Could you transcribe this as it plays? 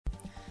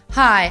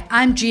Hi,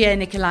 I'm Gia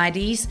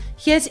Nicolaides.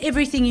 Here's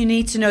everything you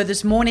need to know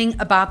this morning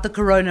about the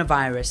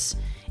coronavirus.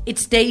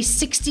 It's day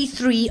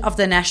 63 of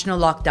the national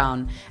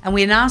lockdown, and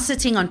we're now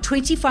sitting on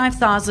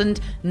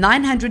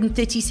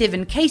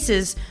 25,937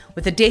 cases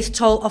with a death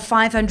toll of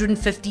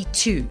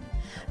 552.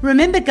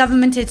 Remember,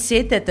 government had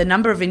said that the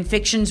number of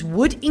infections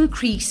would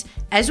increase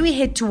as we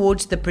head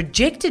towards the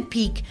projected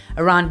peak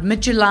around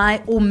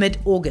mid-July or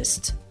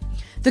mid-August.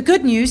 The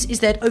good news is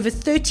that over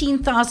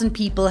 13,000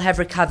 people have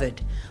recovered,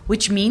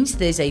 which means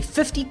there's a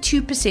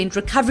 52%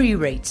 recovery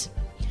rate.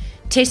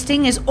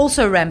 Testing is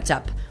also ramped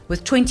up,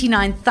 with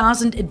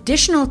 29,000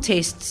 additional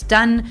tests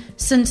done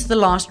since the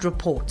last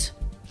report.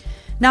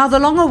 Now, the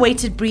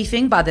long-awaited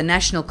briefing by the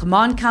National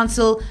Command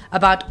Council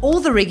about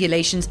all the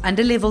regulations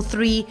under Level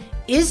 3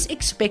 is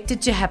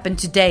expected to happen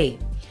today.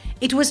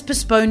 It was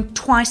postponed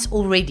twice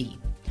already.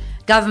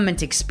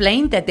 Government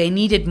explained that they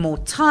needed more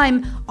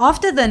time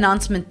after the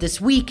announcement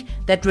this week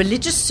that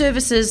religious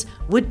services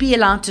would be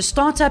allowed to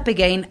start up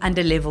again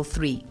under Level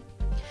 3.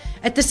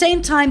 At the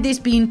same time, there's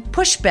been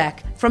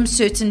pushback from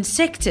certain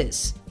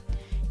sectors.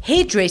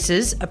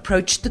 Hairdressers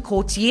approached the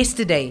courts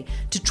yesterday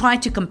to try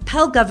to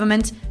compel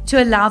government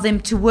to allow them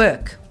to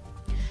work.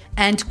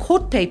 And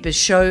court papers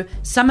show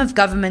some of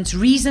government's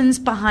reasons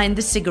behind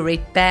the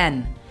cigarette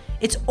ban.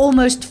 It's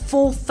almost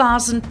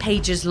 4,000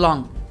 pages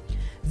long.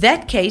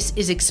 That case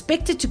is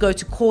expected to go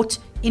to court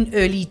in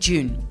early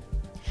June.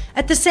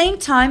 At the same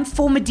time,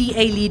 former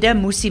DA leader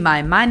Mmusi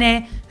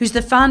Maimane, who's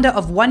the founder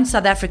of One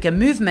South Africa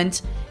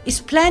movement,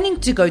 is planning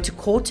to go to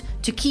court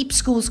to keep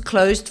schools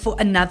closed for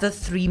another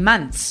 3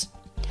 months.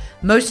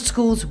 Most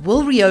schools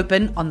will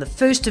reopen on the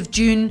 1st of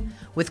June,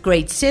 with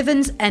grade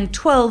 7s and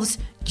 12s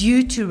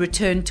due to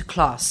return to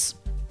class.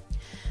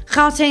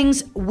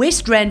 Gauteng's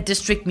West Rand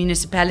District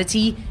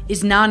Municipality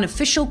is now an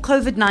official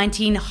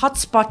COVID-19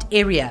 hotspot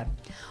area,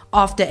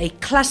 after a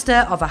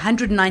cluster of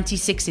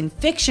 196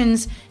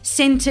 infections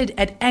centered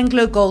at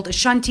AngloGold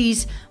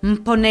Ashanti's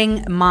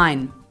Mponeng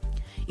mine.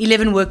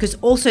 11 workers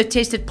also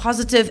tested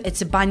positive at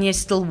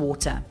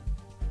Sibanye-Stillwater.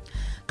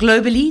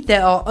 Globally,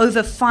 there are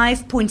over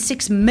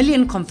 5.6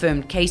 million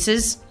confirmed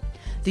cases.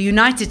 The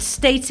United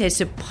States has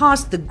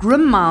surpassed the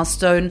grim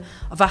milestone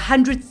of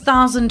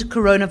 100,000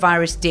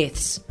 coronavirus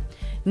deaths.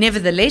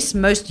 Nevertheless,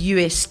 most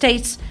US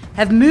states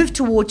have moved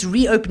towards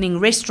reopening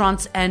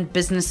restaurants and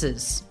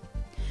businesses.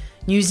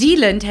 New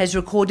Zealand has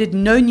recorded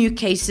no new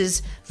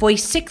cases for a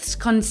 6th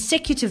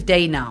consecutive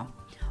day now,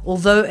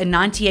 although a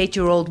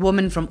 98-year-old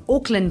woman from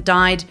Auckland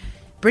died,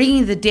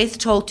 bringing the death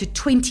toll to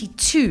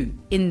 22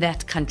 in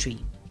that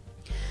country.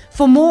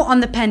 For more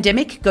on the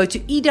pandemic, go to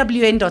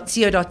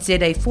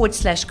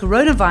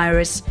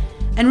ewn.co.za/coronavirus,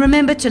 and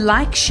remember to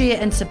like, share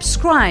and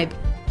subscribe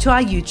to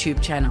our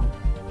YouTube channel.